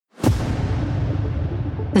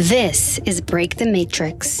This is Break the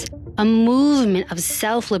Matrix, a movement of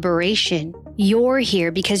self-liberation. You're here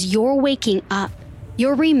because you're waking up.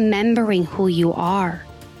 You're remembering who you are.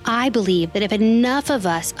 I believe that if enough of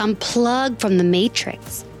us unplug from the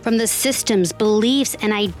matrix, from the systems, beliefs,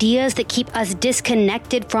 and ideas that keep us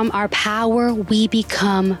disconnected from our power, we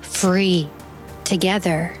become free.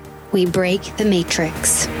 Together, we break the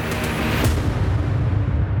matrix.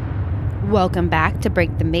 Welcome back to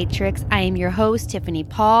Break the Matrix. I am your host, Tiffany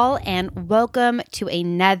Paul, and welcome to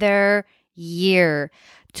another year.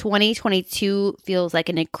 2022 feels like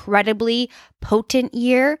an incredibly potent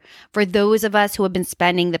year for those of us who have been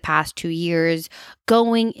spending the past 2 years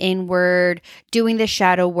going inward, doing the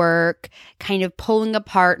shadow work, kind of pulling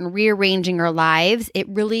apart and rearranging our lives. It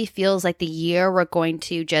really feels like the year we're going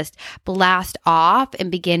to just blast off and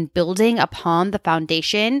begin building upon the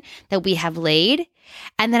foundation that we have laid.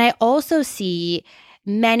 And then I also see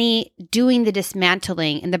many doing the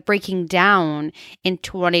dismantling and the breaking down in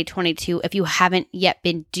 2022 if you haven't yet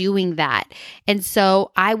been doing that. And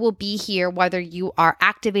so I will be here whether you are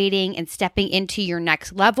activating and stepping into your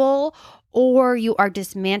next level or you are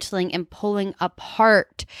dismantling and pulling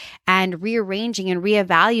apart and rearranging and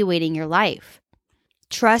reevaluating your life.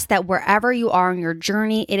 Trust that wherever you are on your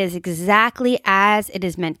journey, it is exactly as it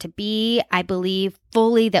is meant to be. I believe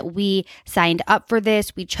fully that we signed up for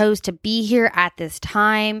this. We chose to be here at this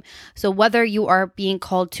time. So whether you are being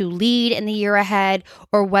called to lead in the year ahead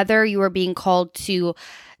or whether you are being called to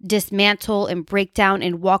dismantle and break down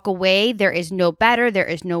and walk away, there is no better, there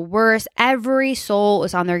is no worse. Every soul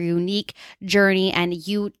is on their unique journey and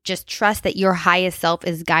you just trust that your highest self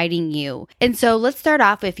is guiding you. And so let's start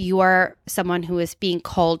off if you are someone who is being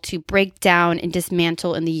called to break down and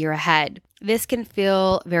dismantle in the year ahead. This can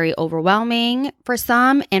feel very overwhelming for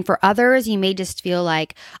some, and for others, you may just feel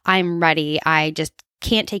like, I'm ready. I just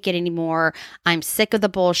can't take it anymore. I'm sick of the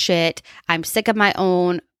bullshit. I'm sick of my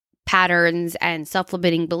own patterns and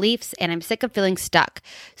self-limiting beliefs, and I'm sick of feeling stuck.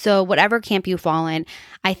 So whatever camp you fall in,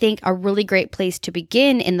 I think a really great place to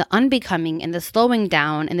begin in the unbecoming and the slowing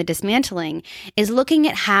down and the dismantling is looking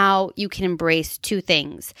at how you can embrace two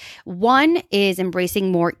things. One is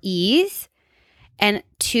embracing more ease, and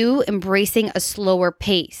two, embracing a slower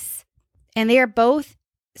pace. And they are both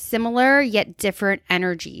similar yet different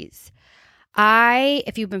energies.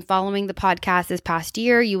 If you've been following the podcast this past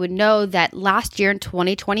year, you would know that last year in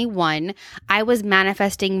 2021, I was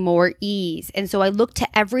manifesting more ease. And so I looked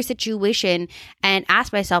to every situation and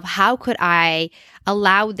asked myself, how could I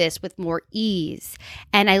allow this with more ease?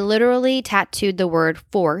 And I literally tattooed the word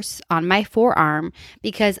force on my forearm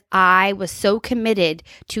because I was so committed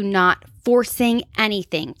to not forcing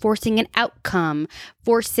anything, forcing an outcome,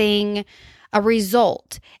 forcing a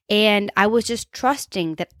result. And I was just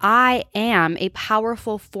trusting that I am a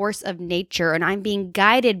powerful force of nature and I'm being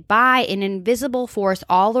guided by an invisible force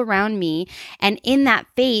all around me. And in that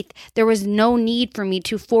faith, there was no need for me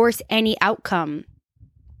to force any outcome.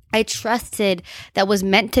 I trusted that was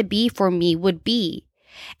meant to be for me would be.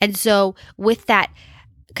 And so with that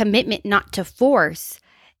commitment not to force,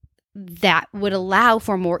 that would allow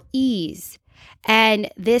for more ease.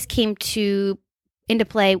 And this came into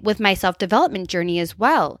play with my self-development journey as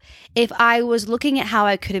well. If I was looking at how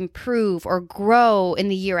I could improve or grow in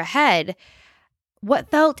the year ahead, what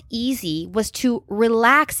felt easy was to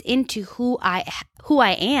relax into who I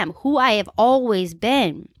am, who I have always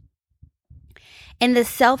been. In the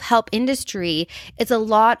self-help industry, it's a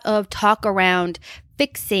lot of talk around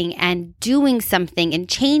fixing and doing something and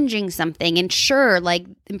changing something. And sure, like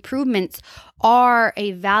improvements are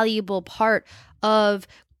a valuable part of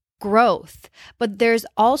growth. But there's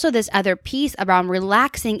also this other piece around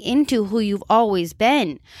relaxing into who you've always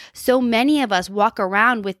been. So many of us walk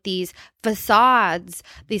around with these facades,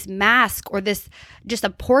 these masks, or this just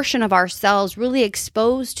a portion of ourselves really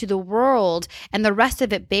exposed to the world and the rest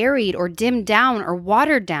of it buried or dimmed down or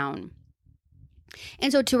watered down.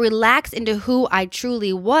 And so to relax into who I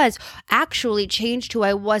truly was actually changed who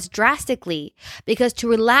I was drastically, because to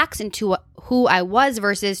relax into who I was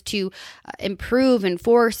versus to improve and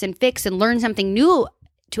force and fix and learn something new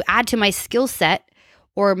to add to my skill set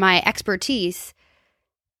or my expertise,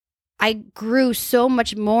 I grew so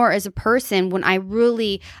much more as a person when I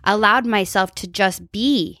really allowed myself to just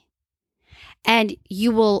be. And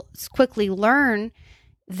you will quickly learn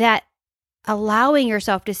that allowing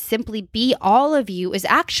yourself to simply be all of you is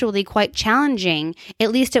actually quite challenging.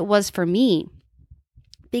 At least it was for me,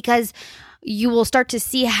 because you will start to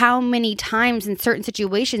see how many times in certain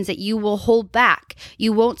situations that you will hold back.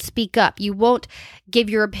 You won't speak up. You won't give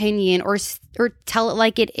your opinion or tell it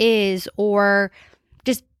like it is, or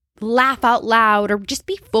just laugh out loud or just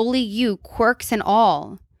be fully you, quirks and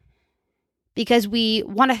all. Because we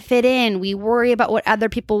want to fit in. We worry about what other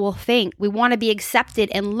people will think. We want to be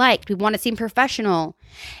accepted and liked. We want to seem professional.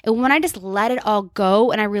 And when I just let it all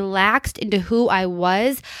go and I relaxed into who I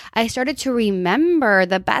was, I started to remember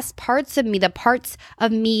the best parts of me, the parts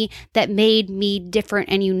of me that made me different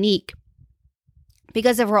and unique.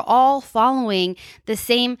 Because if we're all following the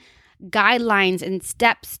same guidelines and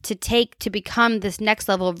steps to take to become this next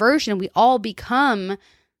level version, we all become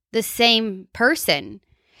the same person.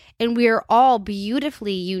 And we are all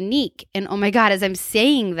beautifully unique. And oh my God, as I'm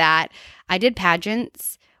saying that, I did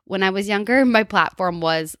pageants when I was younger. My platform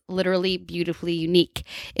was literally beautifully unique.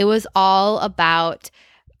 It was all about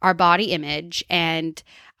our body image. And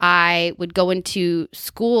I would go into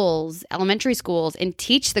schools, elementary schools, and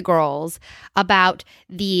teach the girls about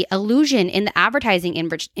the illusion in the advertising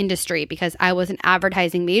industry because I was an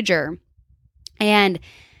advertising major. And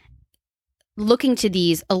looking to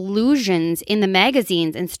these illusions in the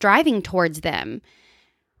magazines and striving towards them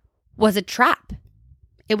was a trap.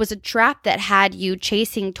 It was a trap that had you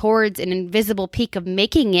chasing towards an invisible peak of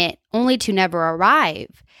making it only to never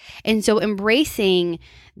arrive. And so embracing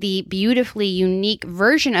the beautifully unique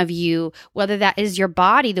version of you, whether that is your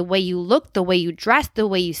body, the way you look, the way you dress, the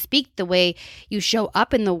way you speak, the way you show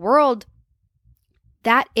up in the world,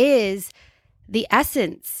 that is the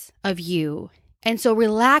essence of you. And so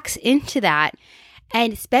relax into that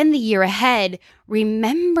and spend the year ahead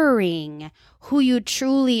remembering who you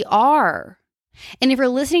truly are. And if you're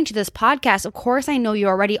listening to this podcast, of course, I know you're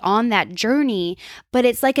already on that journey, but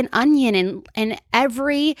it's like an onion and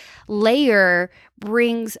every layer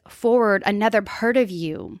brings forward another part of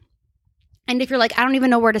you. And if you're like, I don't even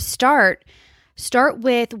know where to start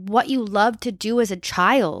with what you loved to do as a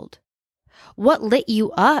child. What lit you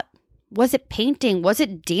up? Was it painting? Was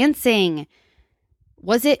it dancing?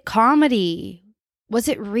 Was it comedy? Was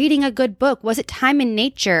it reading a good book? Was it time in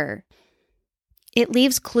nature? It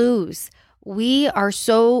leaves clues. We are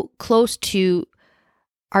so close to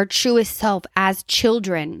our truest self as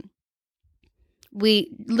children. We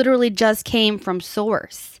literally just came from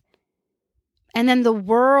source. And then the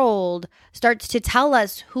world starts to tell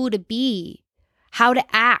us who to be, how to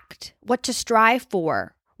act, what to strive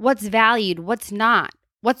for, what's valued, what's not,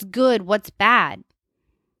 what's good, what's bad.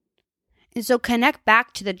 And so connect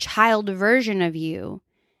back to the child version of you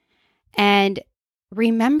and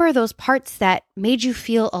remember those parts that made you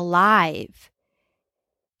feel alive.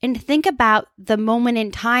 And think about the moment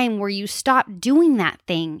in time where you stopped doing that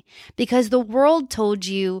thing because the world told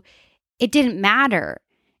you it didn't matter.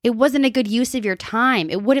 It wasn't a good use of your time.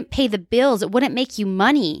 It wouldn't pay the bills. It wouldn't make you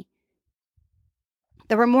money.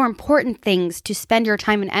 There were more important things to spend your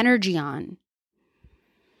time and energy on.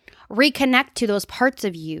 Reconnect to those parts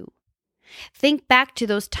of you. Think back to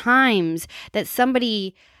those times that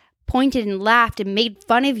somebody pointed and laughed and made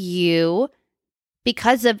fun of you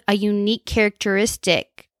because of a unique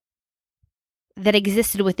characteristic that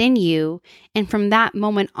existed within you. And from that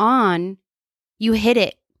moment on, you hid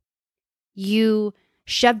it. You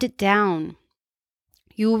shoved it down.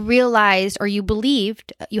 You realized or you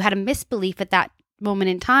believed, you had a misbelief at that moment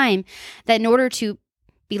in time that in order to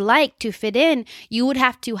be liked, to fit in, you would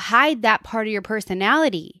have to hide that part of your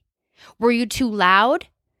personality. Were you too loud?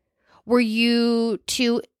 Were you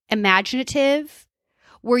too imaginative?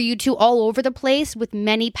 Were you too all over the place with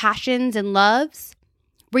many passions and loves?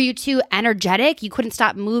 Were you too energetic? You couldn't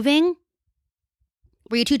stop moving?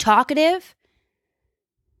 Were you too talkative?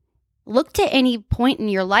 Look to any point in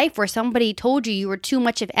your life where somebody told you were too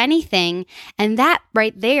much of anything, and that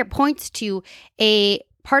right there points to a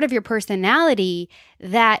part of your personality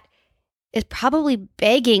that is probably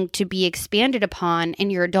begging to be expanded upon in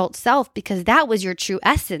your adult self because that was your true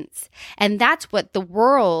essence. And that's what the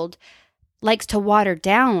world likes to water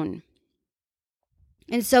down.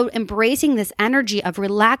 And so embracing this energy of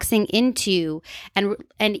relaxing into and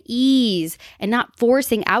ease and not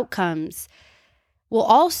forcing outcomes will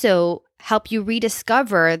also help you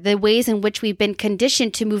rediscover the ways in which we've been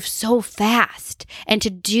conditioned to move so fast and to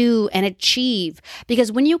do and achieve.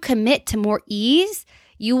 Because when you commit to more ease,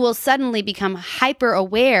 you will suddenly become hyper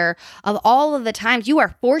aware of all of the times you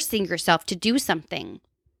are forcing yourself to do something.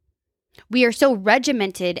 We are so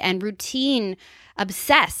regimented and routine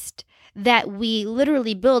obsessed that we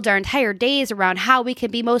literally build our entire days around how we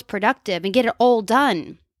can be most productive and get it all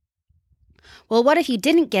done. Well, what if you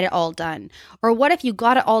didn't get it all done? Or what if you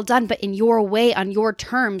got it all done, but in your way, on your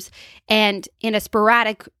terms, and in a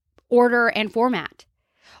sporadic order and format?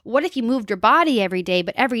 What if you moved your body every day,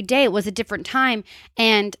 but every day it was a different time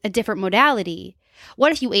and a different modality?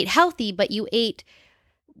 What if you ate healthy, but you ate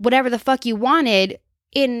whatever the fuck you wanted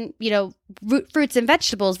in, fruits and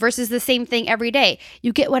vegetables versus the same thing every day.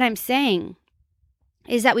 You get what I'm saying?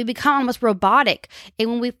 Is that we become almost robotic. And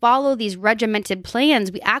when we follow these regimented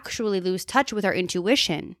plans, we actually lose touch with our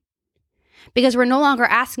intuition. Because we're no longer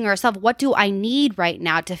asking ourselves, what do I need right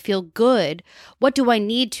now to feel good? What do I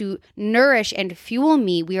need to nourish and fuel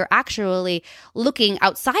me? We are actually looking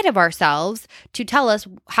outside of ourselves to tell us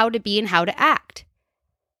how to be and how to act.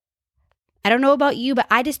 I don't know about you, but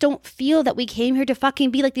I just don't feel that we came here to fucking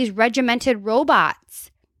be like these regimented robots.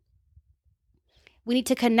 We need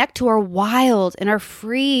to connect to our wild and our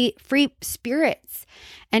free spirits.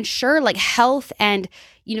 And sure, like health and,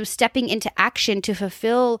 stepping into action to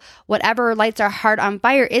fulfill whatever lights our heart on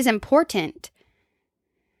fire is important.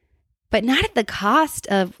 But not at the cost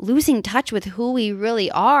of losing touch with who we really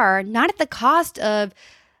are, not at the cost of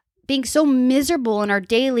being so miserable in our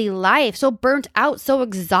daily life, so burnt out, so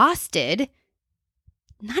exhausted,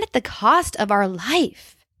 not at the cost of our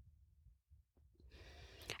life.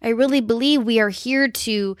 I really believe we are here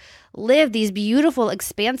to live these beautiful,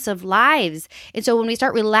 expansive lives. And so when we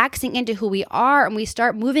start relaxing into who we are and we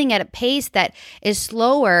start moving at a pace that is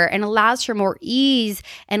slower and allows for more ease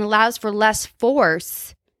and allows for less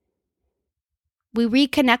force, we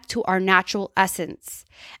reconnect to our natural essence.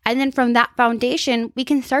 And then from that foundation, we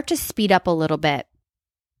can start to speed up a little bit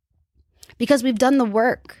because we've done the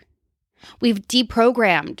work. We've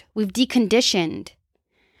deprogrammed, we've deconditioned.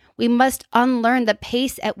 We must unlearn the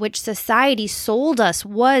pace at which society sold us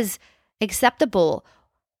was acceptable.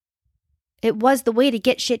 It was the way to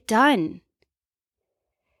get shit done.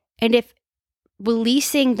 And if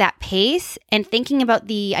releasing that pace and thinking about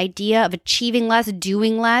the idea of achieving less,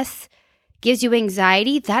 doing less, gives you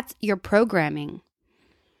anxiety, that's your programming.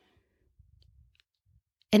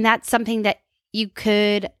 And that's something that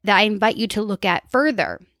I invite you to look at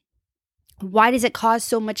further. Why does it cause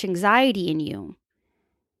so much anxiety in you?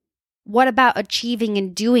 What about achieving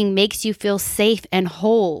and doing makes you feel safe and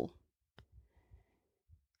whole?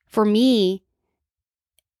 For me,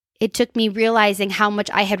 it took me realizing how much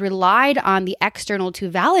I had relied on the external to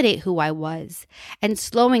validate who I was, and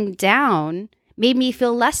slowing down made me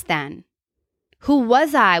feel less than. Who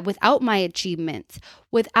was I without my achievements,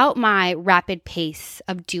 without my rapid pace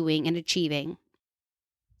of doing and achieving?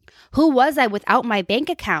 Who was I without my bank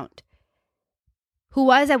account? Who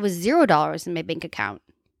was I with $0 in my bank account?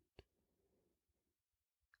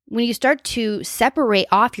 When you start to separate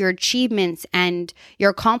off your achievements and your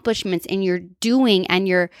accomplishments and your doing and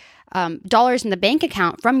your dollars in the bank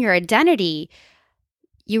account from your identity,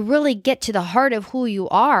 you really get to the heart of who you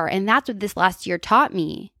are. And that's what this last year taught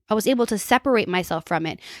me. I was able to separate myself from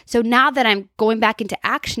it. So now that I'm going back into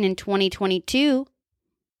action in 2022,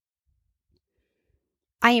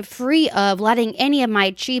 I am free of letting any of my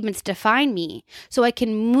achievements define me, so I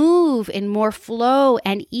can move in more flow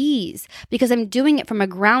and ease because I'm doing it from a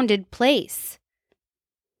grounded place.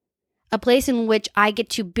 A place in which I get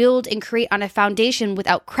to build and create on a foundation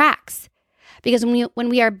without cracks. Because when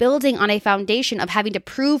we are building on a foundation of having to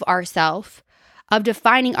prove ourselves, of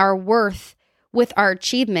defining our worth with our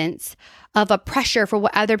achievements, of a pressure for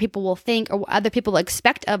what other people will think or what other people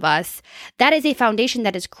expect of us, that is a foundation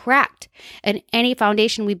that is cracked. And any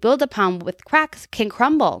foundation we build upon with cracks can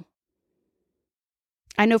crumble.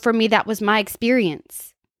 I know for me, that was my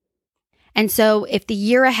experience. And so if the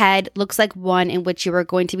year ahead looks like one in which you are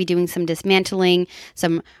going to be doing some dismantling,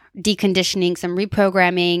 some deconditioning, some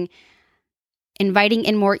reprogramming, inviting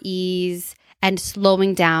in more ease, and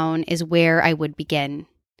slowing down is where I would begin.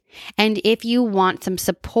 And if you want some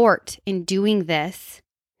support in doing this,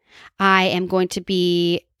 you are going to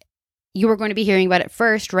be hearing about it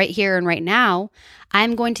first right here and right now.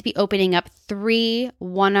 I'm going to be opening up 3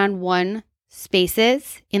 one-on-one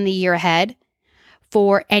spaces in the year ahead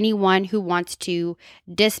for anyone who wants to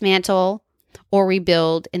dismantle or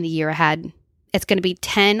rebuild in the year ahead. It's going to be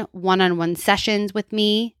 10 one-on-one sessions with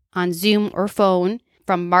me on Zoom or phone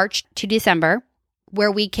from March to December,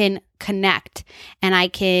 where we can connect and I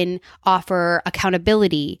can offer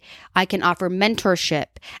accountability. I can offer mentorship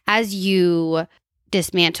as you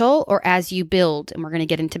dismantle or as you build. And we're going to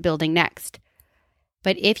get into building next.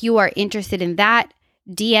 But if you are interested in that,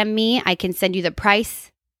 DM me. I can send you the price.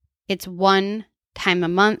 It's one time a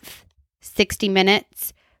month, 60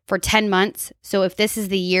 minutes for 10 months. So if this is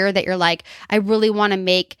the year that you're like, I really want to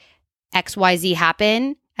make XYZ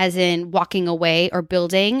happen, as in walking away or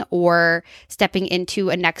building or stepping into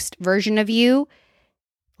a next version of you,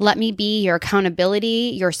 let me be your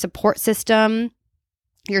accountability, your support system,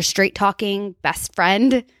 your straight talking best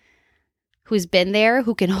friend who's been there,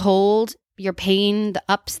 who can hold your pain, the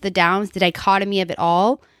ups, the downs, the dichotomy of it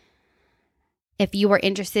all. If you are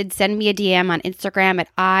interested, send me a DM on Instagram at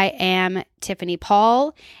I am Tiffany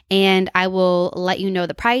Paul, and I will let you know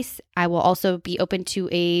the price. I will also be open to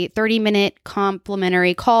a 30-minute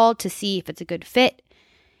complimentary call to see if it's a good fit,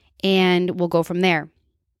 and we'll go from there.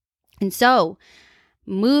 And so,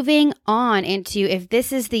 moving on into if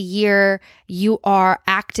this is the year you are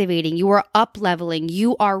activating, you are up-leveling,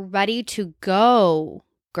 you are ready to go,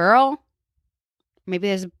 girl. Maybe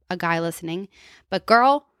there's a guy listening, but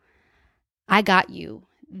girl, I got you.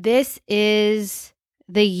 This is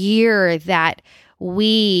the year that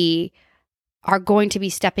we are going to be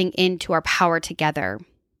stepping into our power together.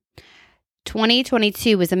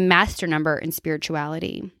 2022 is a master number in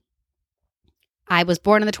spirituality. I was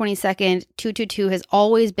born on the 22nd. 222 has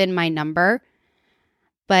always been my number.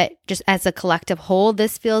 But just as a collective whole,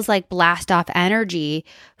 this feels like blast off energy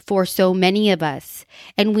for so many of us.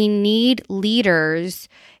 And we need leaders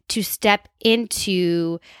to step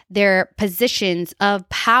into their positions of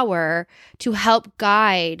power to help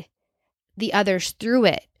guide the others through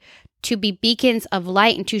it, to be beacons of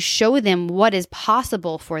light and to show them what is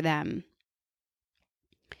possible for them.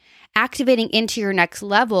 Activating into your next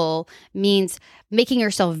level means making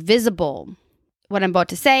yourself visible. What I'm about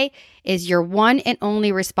to say is your one and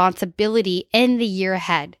only responsibility in the year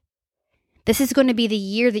ahead. This is going to be the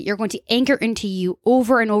year that you're going to anchor into you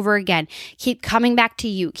over and over again. Keep coming back to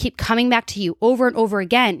you. Keep coming back to you over and over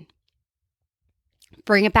again.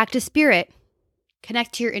 Bring it back to spirit.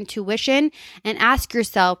 Connect to your intuition and ask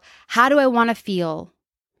yourself, how do I want to feel?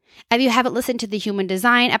 If you haven't listened to the human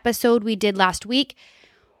design episode we did last week,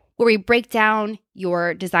 where we break down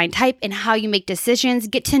your design type and how you make decisions,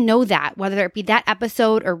 get to know that, whether it be that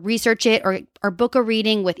episode or research it or book a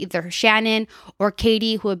reading with either Shannon or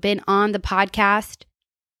Katie who have been on the podcast.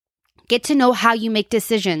 Get to know how you make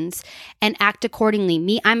decisions and act accordingly.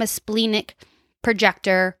 Me, I'm a splenic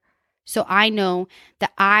projector, so I know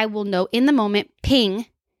that I will know in the moment, ping,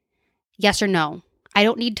 yes or no. I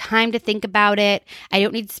don't need time to think about it. I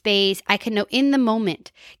don't need space. I can know in the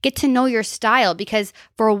moment. Get to know your style, because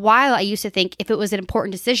for a while I used to think if it was an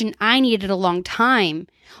important decision, I needed a long time.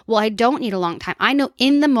 Well, I don't need a long time. I know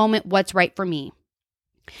in the moment what's right for me.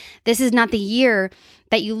 This is not the year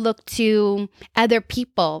that you look to other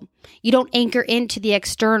people. You don't anchor into the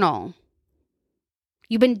external.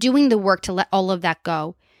 You've been doing the work to let all of that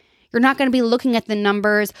go. You're not going to be looking at the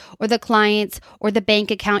numbers or the clients or the bank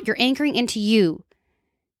account. You're anchoring into you.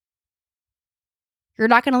 You're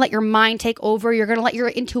not going to let your mind take over. You're going to let your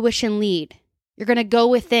intuition lead. You're going to go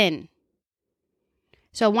within.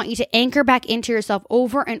 So I want you to anchor back into yourself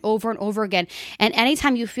over and over and over again. And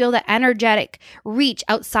anytime you feel that energetic reach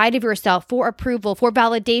outside of yourself for approval, for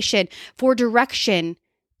validation, for direction,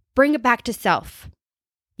 bring it back to self.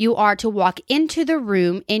 You are to walk into the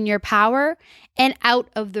room in your power and out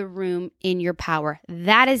of the room in your power.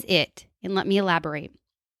 That is it. And let me elaborate.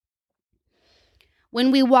 When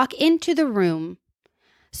we walk into the room,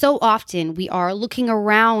 so often we are looking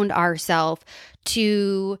around ourselves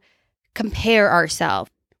to compare ourselves.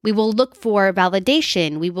 We will look for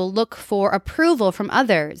validation. We will look for approval from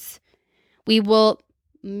others. We will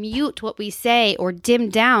mute what we say or dim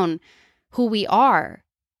down who we are.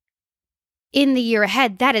 In the year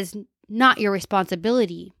ahead, that is not your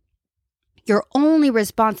responsibility. Your only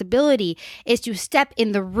responsibility is to step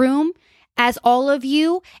in the room as all of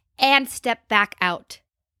you and step back out.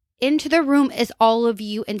 Into the room as all of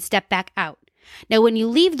you and step back out. Now, when you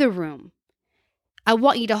leave the room, I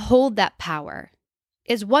want you to hold that power.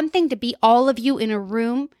 It's one thing to be all of you in a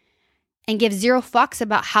room and give zero fucks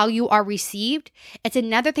about how you are received. It's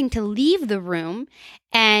another thing to leave the room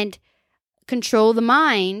and control the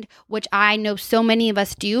mind, which I know so many of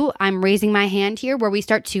us do. I'm raising my hand here, where we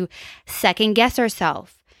start to second guess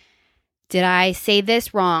ourselves. Did I say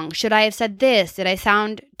this wrong? Should I have said this? Did I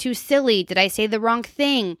sound too silly? Did I say the wrong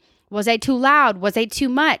thing? Was I too loud? Was I too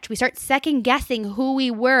much? We start second guessing who we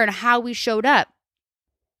were and how we showed up.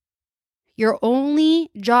 Your only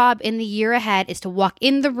job in the year ahead is to walk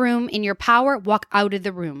in the room in your power, walk out of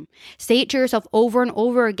the room. Say it to yourself over and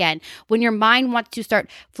over again. When your mind wants to start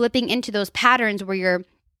flipping into those patterns where you're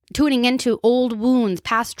tuning into old wounds,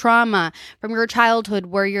 past trauma from your childhood,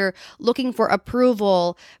 where you're looking for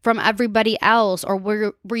approval from everybody else, or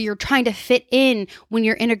where you're trying to fit in when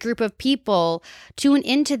you're in a group of people, tune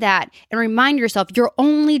into that and remind yourself your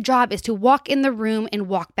only job is to walk in the room and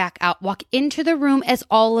walk back out. Walk into the room as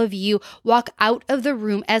all of you. Walk out of the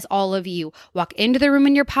room as all of you. Walk into the room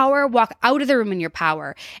in your power. Walk out of the room in your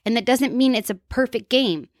power. And that doesn't mean it's a perfect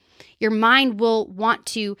game. your mind will want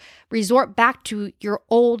to resort back to your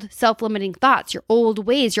old self-limiting thoughts, your old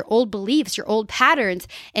ways, your old beliefs, your old patterns.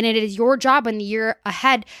 And it is your job in the year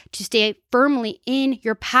ahead to stay firmly in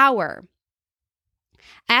your power.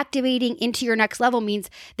 Activating into your next level means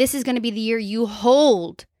this is going to be the year you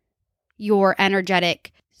hold your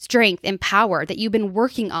energetic strength and power that you've been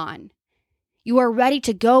working on. You are ready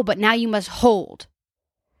to go, but now you must hold.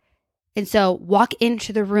 And so walk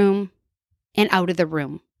into the room and out of the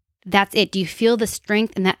room. That's it. Do you feel the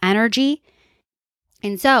strength and the energy?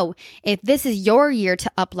 And so if this is your year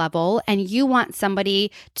to up level and you want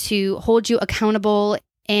somebody to hold you accountable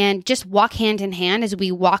and just walk hand in hand as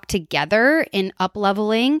we walk together in up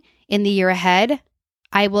leveling in the year ahead,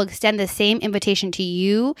 I will extend the same invitation to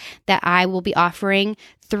you that I will be offering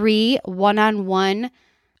 3 one-on-one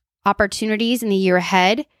opportunities in the year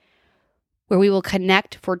ahead where we will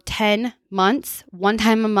connect for 10 months, one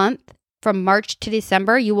time a month. From March to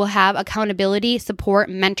December, you will have accountability, support,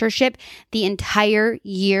 mentorship the entire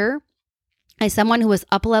year as someone who is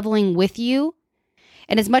up-leveling with you.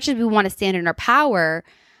 And as much as we want to stand in our power,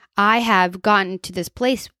 I have gotten to this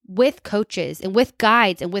place with coaches and with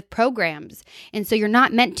guides and with programs. And so you're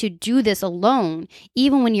not meant to do this alone.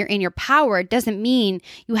 Even when you're in your power, it doesn't mean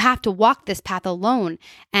you have to walk this path alone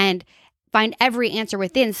and find every answer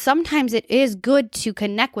within. Sometimes it is good to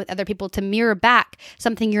connect with other people to mirror back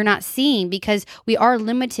something you're not seeing, because we are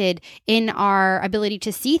limited in our ability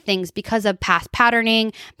to see things because of past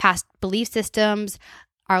patterning, past belief systems,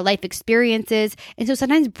 our life experiences. And so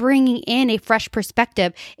sometimes bringing in a fresh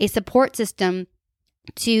perspective, a support system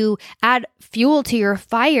to add fuel to your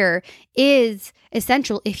fire is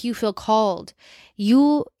essential if you feel called.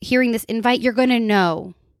 You hearing this invite, you're going to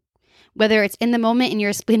know whether it's in the moment in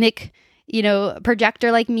your splenic projector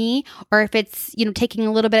like me, or if it's, taking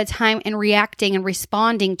a little bit of time and reacting and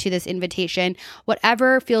responding to this invitation,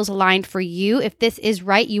 whatever feels aligned for you. If this is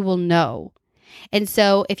right, you will know. And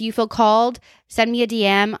so if you feel called, send me a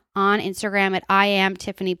DM on Instagram at I am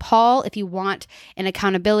Tiffany Paul if you want an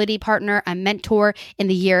accountability partner, a mentor in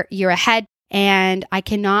the year ahead. And I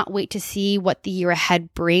cannot wait to see what the year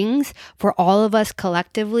ahead brings for all of us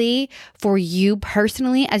collectively, for you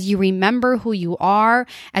personally, as you remember who you are,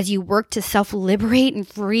 as you work to self-liberate and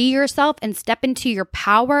free yourself and step into your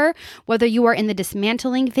power, whether you are in the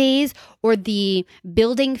dismantling phase or the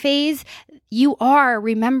building phase. You are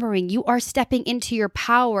remembering, you are stepping into your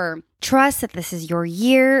power. Trust that this is your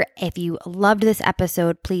year. If you loved this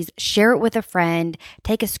episode, please share it with a friend,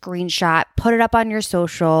 take a screenshot, put it up on your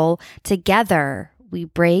social. Together, we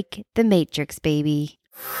break the matrix, baby.